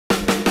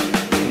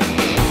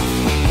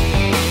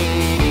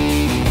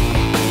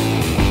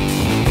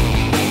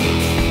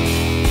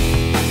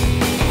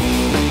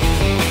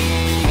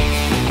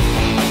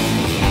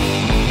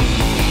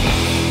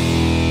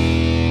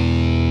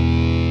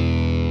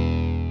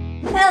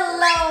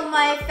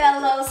my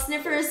fellow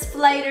sniffers,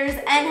 flighters,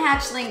 and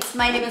hatchlings.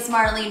 My name is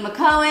Marlene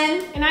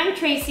McCohen. And I'm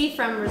Tracy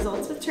from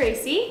Results with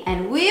Tracy.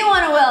 And we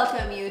want to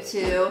welcome you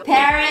to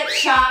Parrot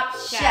Shop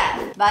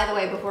Chef. By the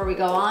way, before we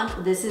go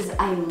on, this is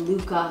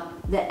Iluka,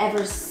 the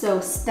ever so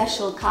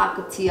special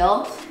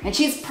cockatiel. And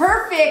she's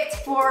perfect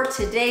for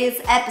today's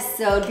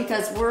episode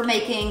because we're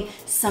making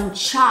some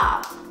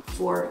chop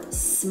for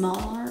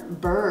smaller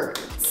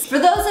birds. For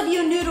those of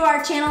you new to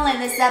our channel, in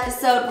this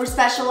episode, we're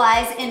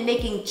specialized in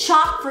making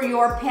chop for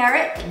your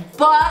parrot,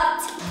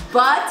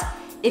 but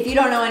if you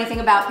don't know anything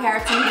about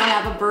parrots and you don't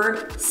have a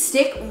bird,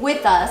 stick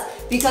with us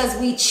because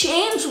we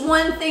change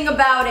one thing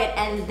about it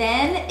and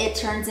then it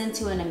turns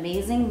into an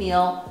amazing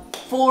meal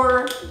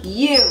for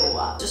you.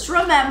 Just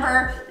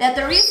remember that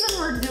the reason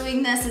we're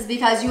doing this is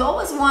because you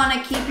always want to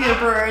keep your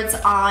birds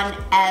on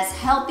as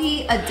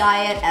healthy a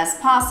diet as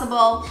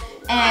possible.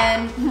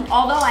 And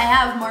although I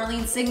have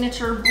Marlene's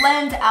signature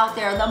blend out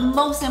there, the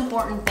most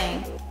important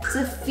thing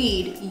to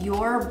feed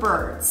your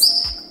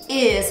birds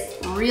is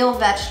real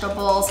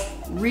vegetables,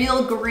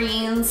 real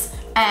greens,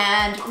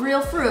 and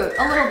real fruit.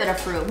 A little bit of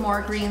fruit,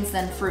 more greens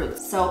than fruit.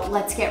 So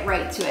let's get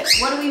right to it.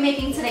 What are we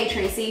making today,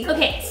 Tracy?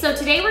 Okay, so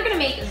today we're gonna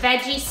make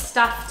veggie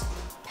stuffed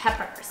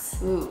peppers.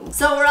 Ooh.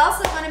 So we're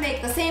also gonna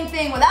make the same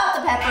thing without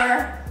the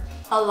pepper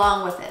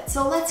along with it.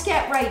 So let's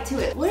get right to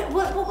it. What?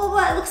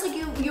 It looks like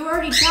you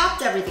already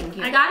chopped everything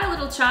here. I got a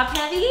little chop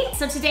heavy.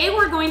 So today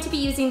we're going to be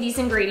using these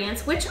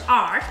ingredients, which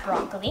are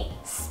broccoli,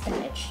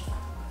 spinach,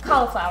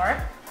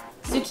 cauliflower,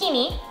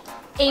 zucchini,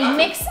 a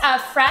mix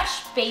of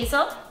fresh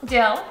basil,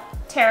 dill,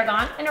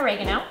 tarragon, and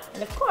oregano,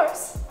 and of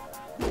course,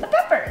 the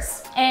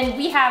peppers. And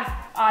we have,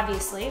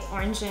 obviously,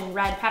 orange and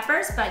red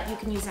peppers, but you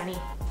can use any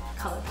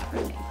color pepper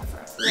that you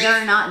prefer.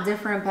 They're not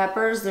different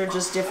peppers, they're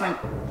just different.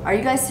 Are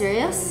you guys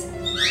serious?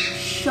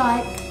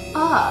 Shut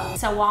up.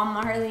 So while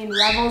Marlene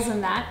revels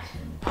in that,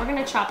 we're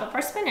gonna chop up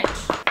our spinach.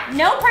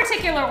 No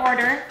particular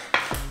order,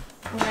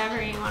 whatever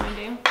you wanna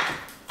do.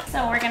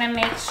 So we're gonna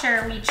make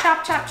sure we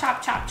chop, chop,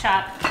 chop, chop,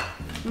 chop,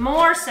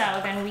 more so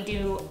than we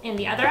do in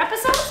the other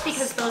episodes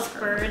because those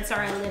birds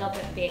are a little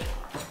bit big.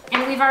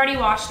 And we've already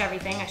washed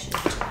everything, I should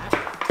mention that.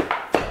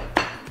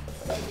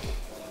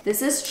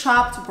 This is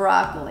chopped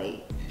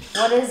broccoli.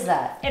 What is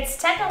that? It's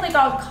technically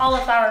called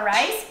cauliflower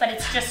rice, but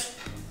it's just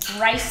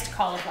riced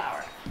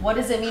cauliflower. What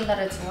does it mean that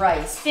it's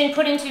rice? It's been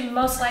put into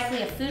most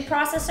likely a food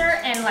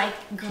processor and like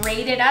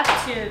grated up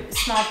to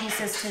small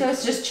pieces. So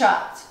it's just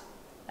chopped?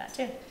 That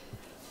too.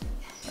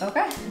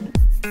 Okay.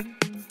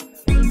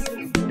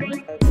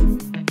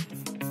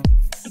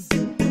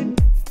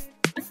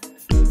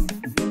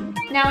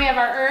 Now we have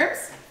our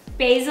herbs: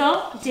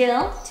 basil,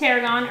 dill,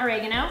 tarragon,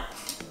 oregano.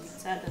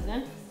 So that goes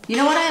in. You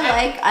know what I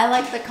like? I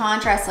like the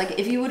contrast. Like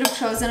if you would have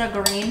chosen a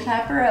green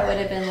pepper, it would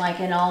have been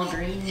like an all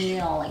green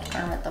meal, like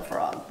Kermit the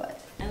Frog,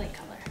 but I like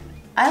color.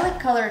 I like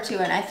color too,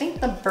 and I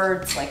think the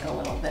birds like a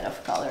little bit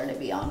of color, to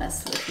be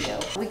honest with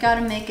you. We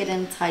gotta make it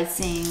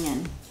enticing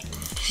and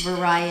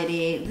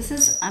variety.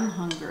 I'm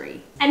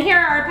hungry. And here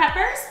are our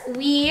peppers.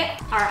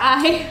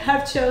 I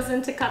have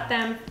chosen to cut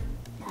them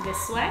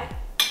this way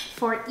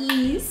for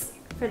ease.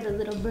 For the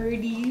little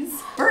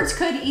birdies. Birds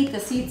could eat the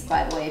seeds,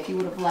 by the way, if you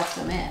would have left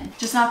them in.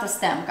 Just not the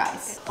stem,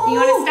 guys. Do you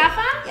want to stuff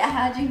them? Yeah,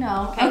 how'd you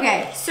know?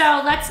 Okay.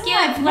 So let's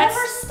I've never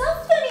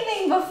stuffed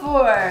anything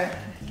before.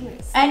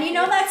 And you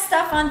know that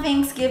stuff on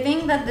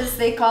Thanksgiving that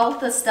they call it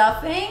the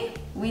stuffing?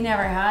 We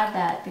never had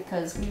that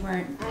because we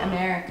weren't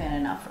American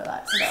enough for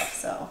that stuff,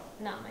 so.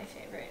 Not my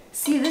favorite.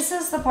 See, this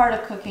is the part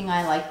of cooking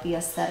I like, the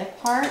aesthetic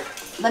part.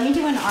 Let me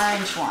do an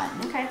orange one.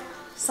 Okay.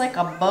 It's like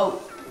a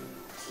boat.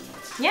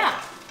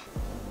 Yeah.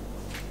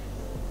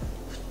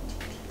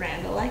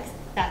 Randall likes.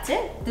 That's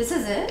it. This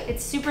is it?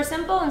 It's super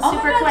simple and super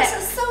super quick.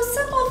 This is so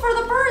simple for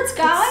the birds,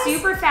 guys. It's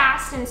super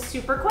fast and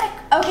super quick.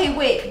 Okay,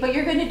 wait, but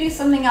you're gonna do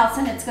something else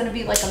and it's gonna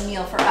be like a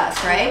meal for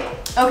us, right?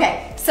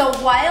 Okay, so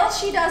while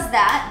she does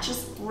that,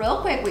 just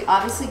real quick, we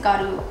obviously got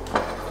to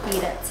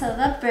feed it to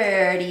the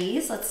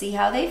birdies. Let's see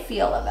how they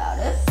feel about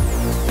it.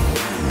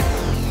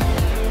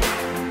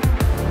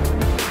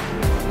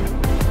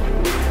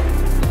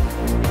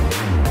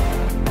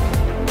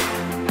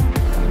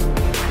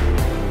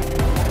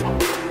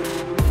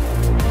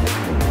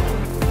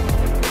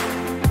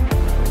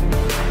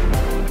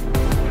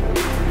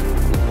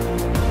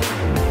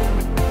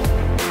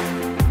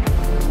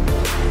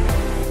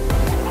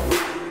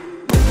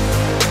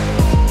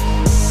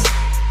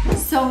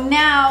 So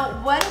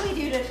now, what do we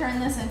do to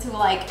turn this into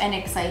like an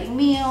exciting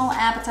meal,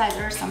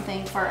 appetizer, or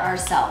something for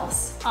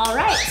ourselves? All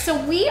right,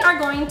 so we are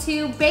going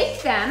to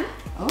bake them,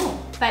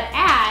 but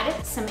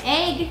add some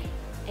egg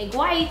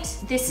white.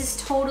 This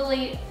is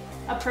totally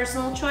a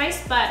personal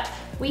choice, but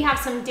we have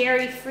some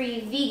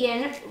dairy-free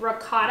vegan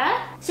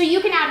ricotta. So you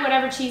can add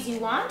whatever cheese you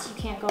want.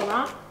 You can't go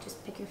wrong.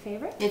 Just pick your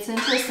favorite. It's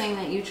interesting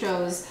that you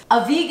chose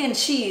a vegan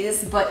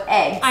cheese, but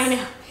eggs. I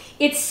know.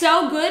 It's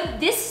so good.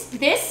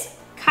 This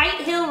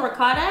Kite Hill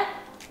ricotta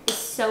is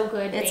so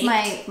good. It's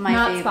baked. my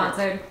Not favorite.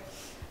 Sponsored.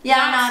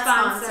 Yeah, not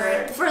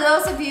sponsored. For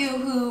those of you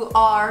who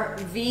are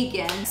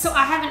vegan. So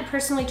I haven't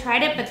personally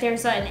tried it, but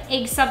there's an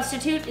egg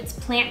substitute. It's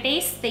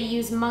plant-based. They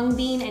use mung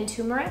bean and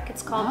turmeric.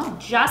 It's called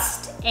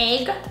Just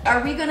Egg.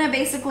 Are we gonna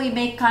basically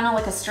make kind of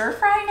like a stir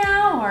fry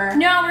now, or?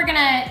 No, we're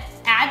gonna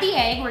add the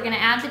egg, we're gonna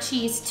add the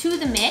cheese to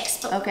the mix,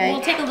 but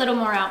we'll take a little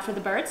more out for the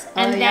birds.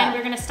 And then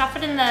we're gonna stuff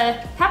it in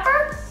the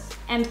pepper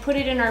and put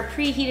it in our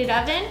preheated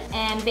oven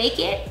and bake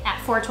it at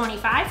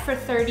 425 for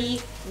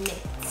 30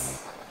 minutes.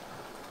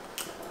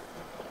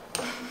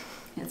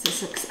 It's a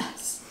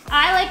success.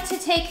 I like to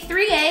take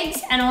 3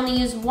 eggs and only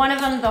use one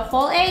of them the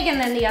whole egg and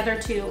then the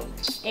other 2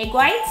 egg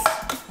whites.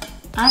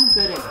 I'm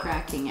good at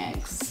cracking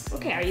eggs.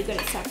 Okay, are you good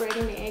at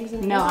separating the eggs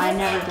and the No, I've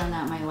never done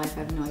that in my life. I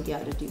have no idea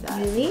how to do that.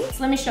 Really?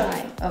 So let me show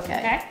you.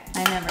 Okay.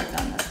 I've never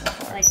done this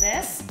before. Like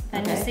this.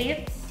 And you see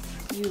it?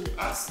 You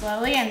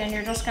slowly, and then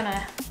you're just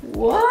gonna...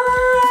 What?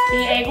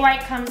 The egg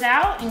white comes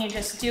out and you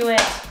just do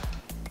it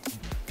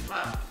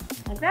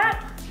like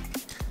that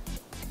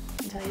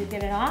until you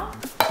get it off.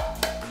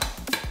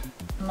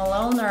 I'm a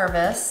little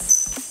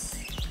nervous.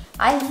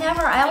 I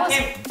always,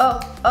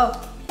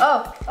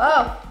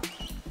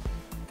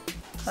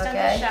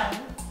 okay.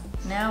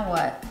 Now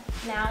what?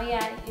 Now,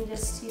 you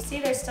see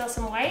there's still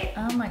some white.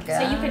 Oh my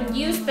God. So you can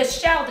use the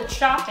shell to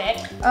chop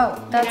it.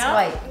 Oh, that's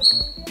white.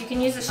 You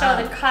can use the shell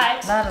to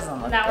cut. That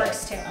doesn't look That good.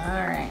 works too.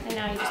 All right. And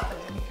now you just put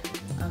it in here.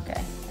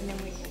 Okay. And then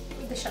we can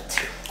put the shell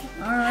too.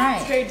 All right.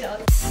 It's very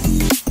delicate.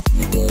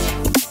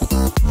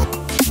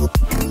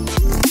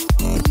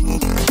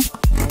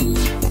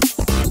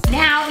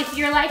 Now, if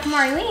you're like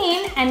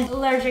Marlene and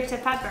allergic to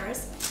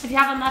peppers, if you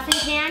have a muffin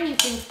pan, you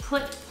can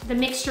put the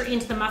mixture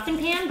into the muffin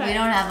pan. But we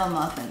don't have a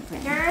muffin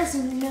pan. There is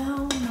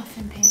no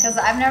muffin pan. Because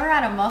I've never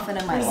had a muffin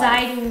in my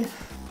life.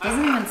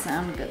 Doesn't even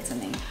sound good to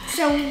me.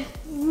 So,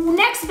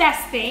 next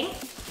best thing,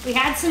 we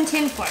had some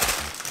tin foil.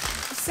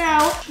 So,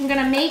 I'm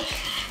gonna make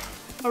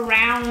a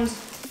round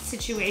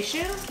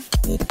situation.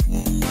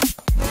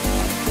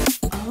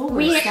 Oh,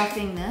 we're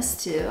stuffing this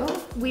too?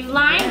 We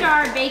lined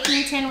our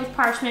baking tin with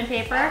parchment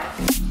paper.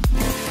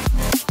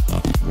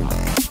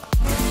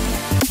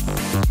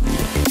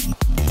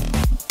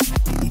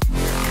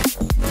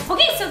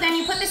 Okay, so then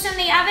you put this in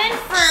the oven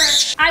for,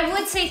 I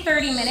would say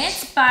 30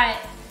 minutes, but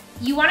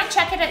you want to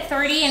check it at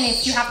 30, and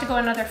if you have to go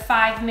another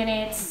 5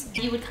 minutes,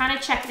 you would kind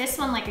of check this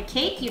one like a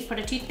cake. You'd put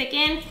a toothpick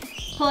in,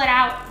 pull it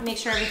out, make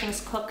sure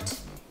everything's cooked,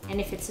 and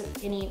if it's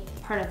any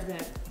part of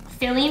the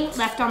filling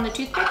left on the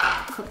toothpick,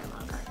 cook it longer.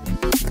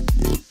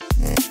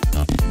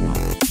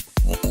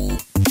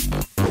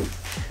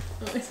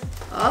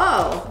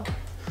 Oh,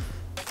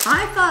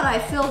 I thought I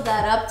filled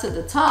that up to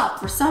the top.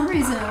 For some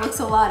reason, it looks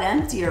a lot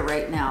emptier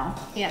right now.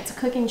 Yeah, it's a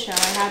cooking show.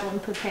 I had one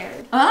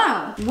prepared.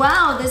 Oh,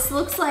 wow, this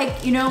looks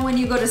like, you know, when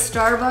you go to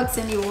Starbucks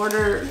and you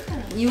order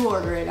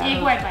it out.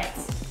 Egg white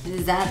bites.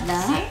 Is that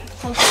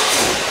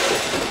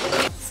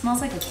It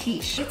smells like a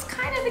quiche. It's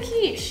kind of a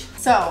quiche.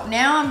 So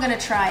now I'm gonna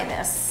try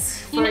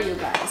this for you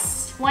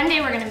guys. One day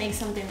we're gonna make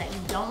something that you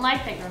don't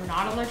like, that you're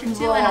not allergic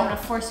to, and I'm gonna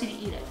force you to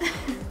eat it.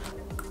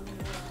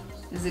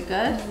 Is it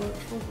good?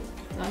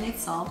 Do I need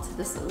salt?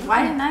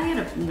 Why didn't I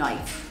get a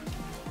knife?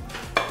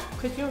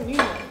 Because you don't need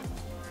it.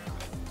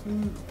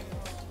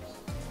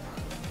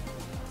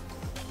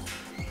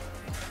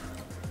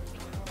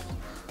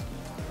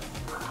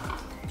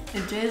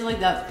 It tastes like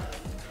that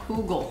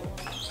kugel.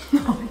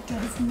 No, it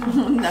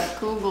doesn't. That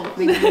kugel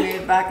we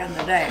made back in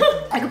the day.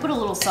 I could put a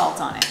little salt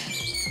on it.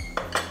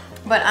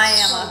 But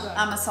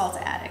I'm a salt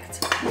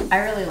addict. I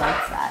really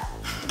liked that.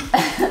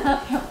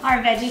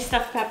 Our veggie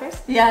stuffed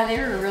peppers? Yeah, they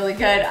were really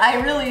good. I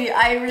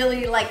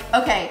really like,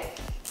 okay,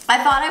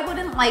 I thought I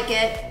wouldn't like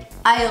it.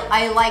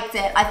 I liked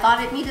it. I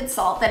thought it needed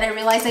salt, then I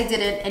realized I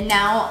didn't, and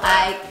now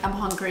I am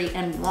hungry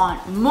and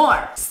want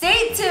more.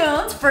 Stay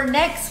tuned for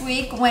next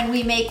week when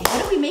we make,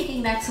 what are we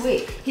making next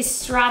week? His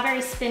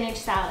strawberry spinach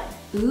salad.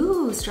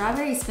 Ooh,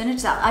 strawberry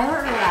spinach salad. I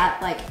order that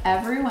like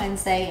every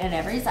Wednesday and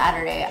every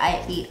Saturday.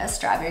 I eat a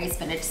strawberry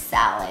spinach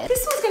salad.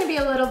 This one's gonna be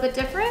a little bit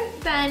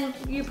different than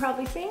you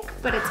probably think,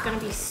 but it's gonna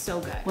be so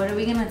good. What are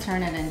we gonna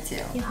turn it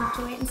into? You'll have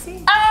to wait and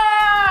see.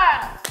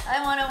 Ah!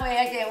 I wanna wait,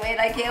 I can't wait,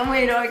 I can't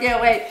wait, I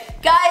can't wait.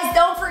 Guys,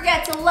 don't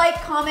forget to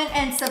like, comment,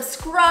 and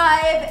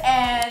subscribe,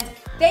 and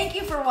thank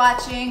you for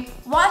watching.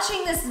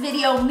 Watching this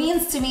video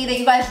means to me that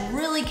you guys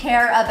really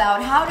care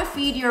about how to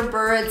feed your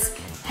birds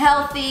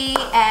healthy,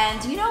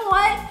 and you know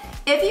what?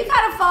 If you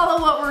kind of follow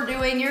what we're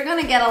doing, you're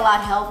gonna get a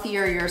lot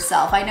healthier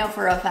yourself. I know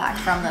for a fact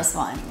from this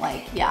one,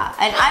 like, yeah.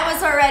 And I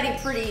was already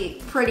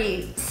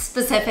pretty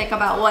specific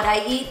about what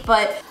I eat,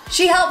 but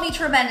she helped me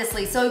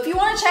tremendously. So if you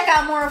wanna check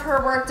out more of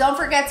her work, don't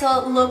forget to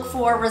look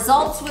for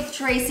Results with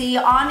Tracy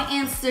on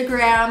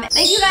Instagram.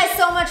 Thank you guys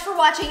so much for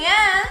watching,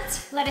 and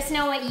let us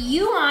know what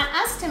you want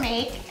us to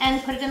make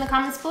and put it in the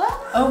comments below.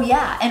 Oh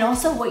yeah, and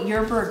also what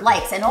your bird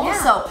likes. And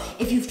also,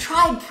 if you've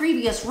tried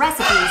previous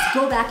recipes,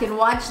 go back and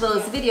watch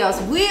those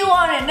videos. We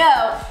wanna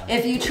know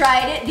if you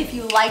tried it, and if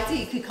you liked it,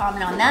 you could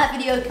comment on that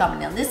video,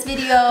 comment on this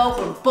video.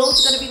 We're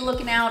both gonna be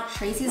looking out.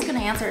 Tracy's gonna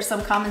answer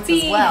some comments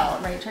as well,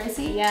 right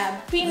Tracy?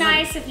 Yeah, be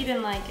nice if you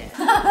didn't like it.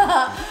 All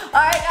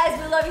right guys,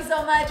 we love love you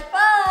so much. Bye.